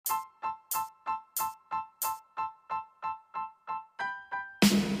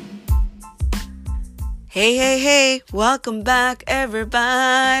Hey, hey, hey, welcome back,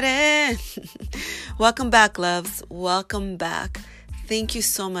 everybody. Welcome back, loves. Welcome back. Thank you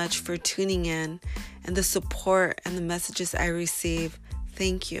so much for tuning in and the support and the messages I receive.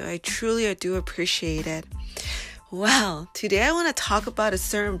 Thank you. I truly do appreciate it. Well, today I want to talk about a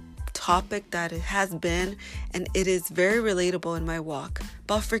certain topic that it has been, and it is very relatable in my walk,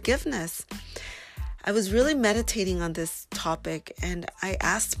 about forgiveness. I was really meditating on this topic, and I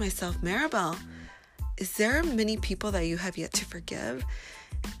asked myself, Maribel, is there many people that you have yet to forgive?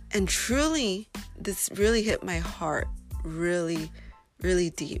 And truly, this really hit my heart really,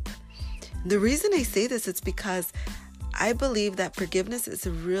 really deep. The reason I say this is because I believe that forgiveness is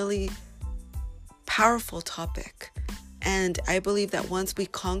a really powerful topic. And I believe that once we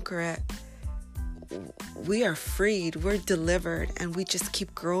conquer it, we are freed, we're delivered, and we just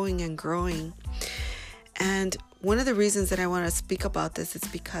keep growing and growing. And one of the reasons that I want to speak about this is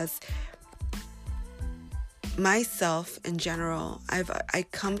because myself in general, I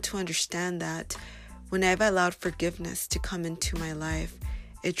come to understand that when I've allowed forgiveness to come into my life,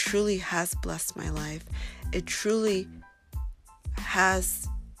 it truly has blessed my life. It truly has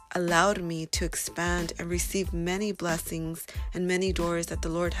allowed me to expand and receive many blessings and many doors that the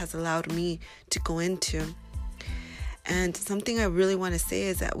Lord has allowed me to go into. And something I really want to say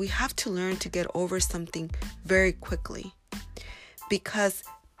is that we have to learn to get over something very quickly, because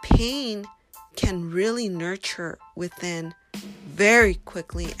pain can really nurture within very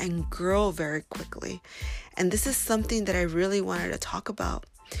quickly and grow very quickly. And this is something that I really wanted to talk about,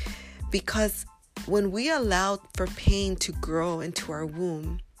 because when we allow for pain to grow into our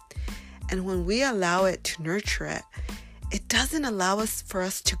womb, and when we allow it to nurture it, it doesn't allow us for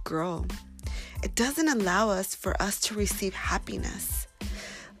us to grow. It doesn't allow us for us to receive happiness.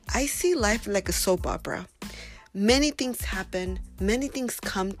 I see life like a soap opera. Many things happen. Many things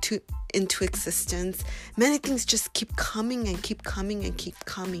come into existence. Many things just keep coming and keep coming and keep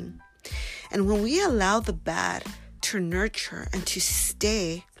coming. And when we allow the bad to nurture and to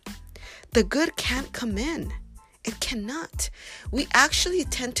stay, the good can't come in. It cannot. We actually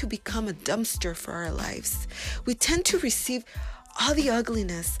tend to become a dumpster for our lives. We tend to receive all the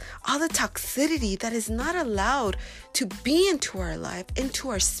ugliness, all the toxicity that is not allowed to be into our life, into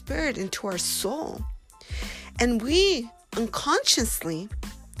our spirit, into our soul. And we unconsciously,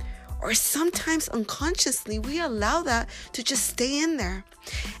 or sometimes unconsciously, we allow that to just stay in there.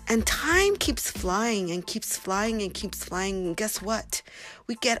 And time keeps flying and keeps flying and keeps flying. And guess what?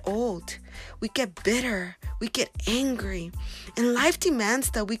 We get old. We get bitter. We get angry. And life demands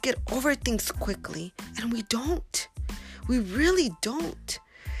that we get over things quickly. And we don't. We really don't.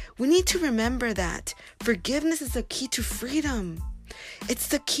 We need to remember that forgiveness is the key to freedom. It's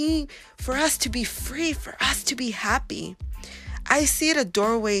the key for us to be free, for us to be happy. I see it a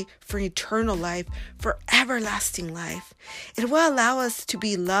doorway for eternal life, for everlasting life. It will allow us to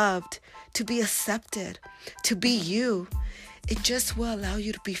be loved, to be accepted, to be you. It just will allow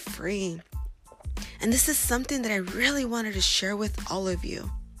you to be free. And this is something that I really wanted to share with all of you.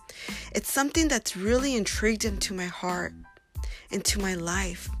 It's something that's really intrigued into my heart, into my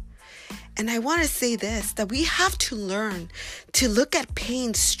life. And I want to say this, that we have to learn to look at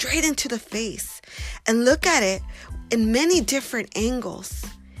pain straight into the face and look at it in many different angles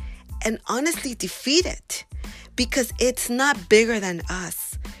and honestly defeat it, because it's not bigger than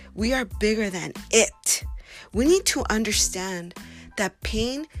us. We are bigger than it. We need to understand that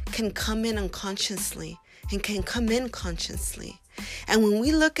pain can come in unconsciously and can come in consciously. And when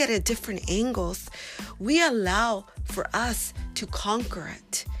we look at it different angles, we allow for us to conquer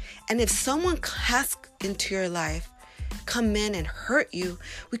it. And if someone has into your life come in and hurt you,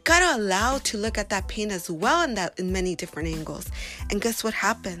 we gotta allow to look at that pain as well in many different angles. And guess what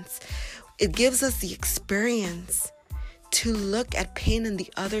happens? It gives us the experience to look at pain on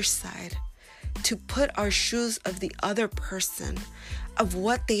the other side, to put our shoes of the other person, of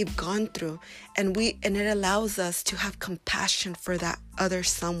what they've gone through, and it allows us to have compassion for that other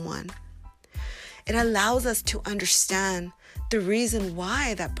someone. It allows us to understand the reason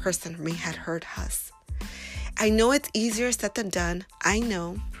why that person may have hurt us. I know it's easier said than done. I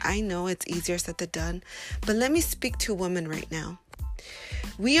know it's easier said than done. But let me speak to women right now.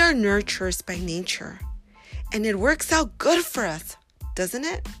 We are nurturers by nature, and it works out good for us, doesn't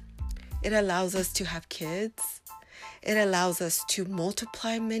it? It allows us to have kids. It allows us to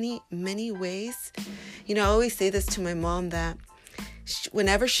multiply many, many ways. You know, I always say this to my mom, that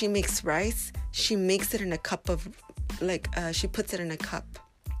whenever she makes rice, she makes it in a cup of, she puts it in a cup.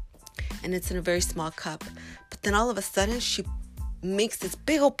 And it's in a very small cup. But then all of a sudden, she makes this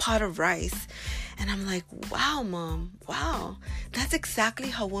big old pot of rice. And I'm like, wow, Mom, wow. That's exactly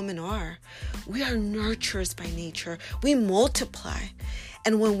how women are. We are nurturers by nature. We multiply.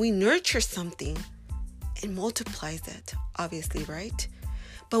 And when we nurture something, it multiplies it, obviously, right?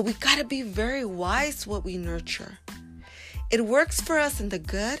 But we got to be very wise what we nurture. It works for us in the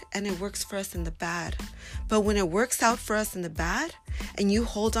good and it works for us in the bad. But when it works out for us in the bad and you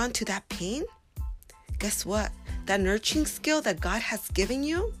hold on to that pain, guess what? That nurturing skill that God has given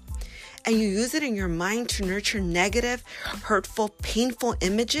you, and you use it in your mind to nurture negative, hurtful, painful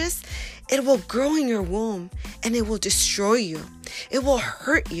images, it will grow in your womb and it will destroy you. It will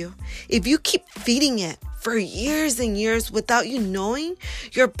hurt you. If you keep feeding it for years and years without you knowing,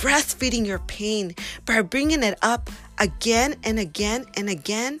 you're breastfeeding your pain. By bringing it up again and again and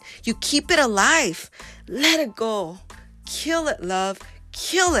again, you keep it alive. Let it go. Kill it, love.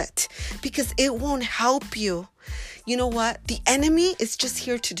 Kill it, because it won't help you. You know what? The enemy is just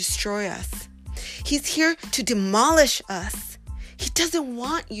here to destroy us. He's here to demolish us. He doesn't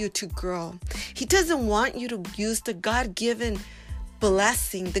want you to grow. He doesn't want you to use the God-given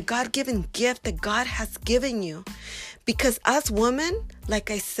blessing, the God-given gift that God has given you. Because us women, like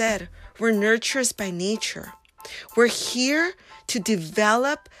I said, we're nurturers by nature. We're here to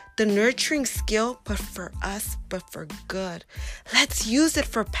develop the nurturing skill, but for us, but for good. Let's use it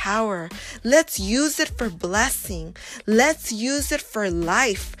for power. Let's use it for blessing. Let's use it for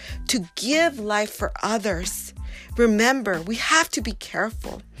life, to give life for others. Remember, we have to be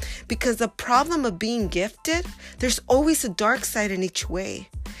careful, because the problem of being gifted, there's always a dark side in each way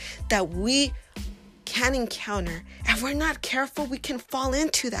that we can encounter. If we're not careful, we can fall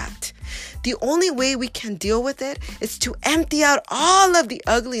into that. The only way we can deal with it is to empty out all of the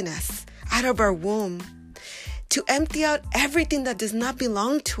ugliness out of our womb, to empty out everything that does not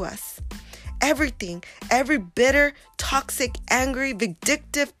belong to us. Everything, every bitter, toxic, angry,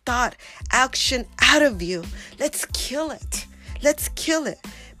 vindictive thought, action out of you. Let's kill it. Let's kill it,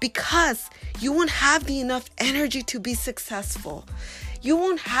 because you won't have the enough energy to be successful. You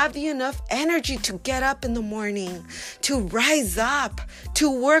won't have the enough energy to get up in the morning, to rise up, to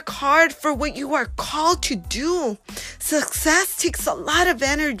work hard for what you are called to do. Success takes a lot of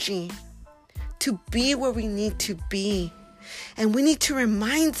energy to be where we need to be. And we need to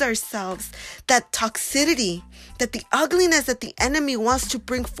remind ourselves that toxicity, that the ugliness that the enemy wants to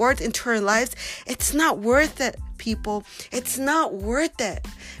bring forth into our lives, it's not worth it, people. It's not worth it,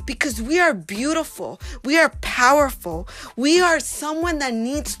 because we are beautiful. We are powerful. We are someone that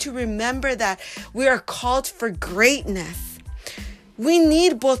needs to remember that we are called for greatness. We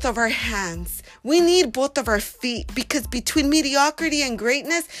need both of our hands. We need both of our feet, because between mediocrity and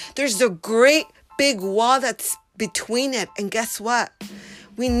greatness, there's a great big wall that's between it. And guess what?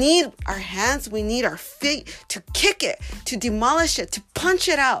 We need our hands, we need our feet to kick it, to demolish it, to punch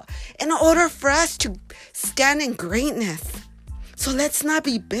it out in order for us to stand in greatness. So let's not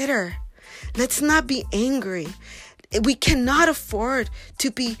be bitter. Let's not be angry. We cannot afford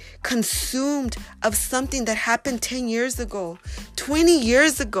to be consumed of something that happened 10 years ago, 20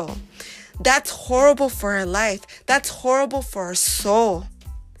 years ago. That's horrible for our life. That's horrible for our soul.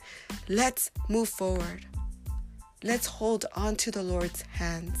 Let's move forward. Let's hold on to the Lord's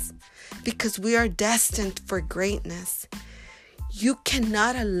hands, because we are destined for greatness. You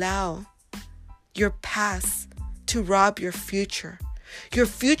cannot allow your past to rob your future. Your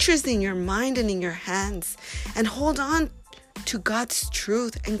future is in your mind and in your hands. And hold on to God's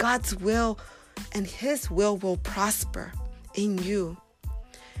truth and God's will, and His will prosper in you.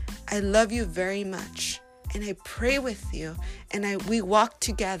 I love you very much, and I pray with you, and we walk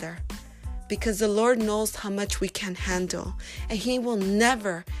together. Because the Lord knows how much we can handle, and He will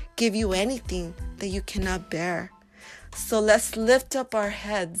never give you anything that you cannot bear. So let's lift up our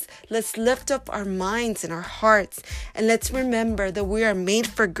heads, let's lift up our minds and our hearts, and let's remember that we are made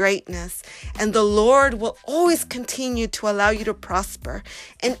for greatness, and the Lord will always continue to allow you to prosper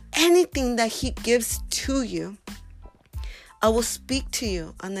in anything that He gives to you. I will speak to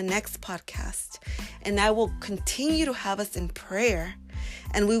you on the next podcast, and I will continue to have us in prayer.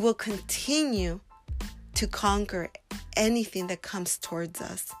 And we will continue to conquer anything that comes towards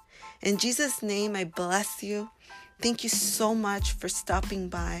us. In Jesus' name, I bless you. Thank you so much for stopping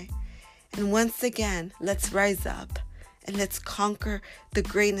by. And once again, let's rise up and let's conquer the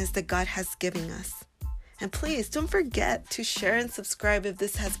greatness that God has given us. And please don't forget to share and subscribe if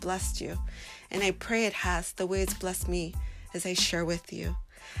this has blessed you. And I pray it has, the way it's blessed me as I share with you.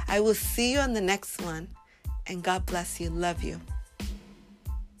 I will see you on the next one. And God bless you. Love you.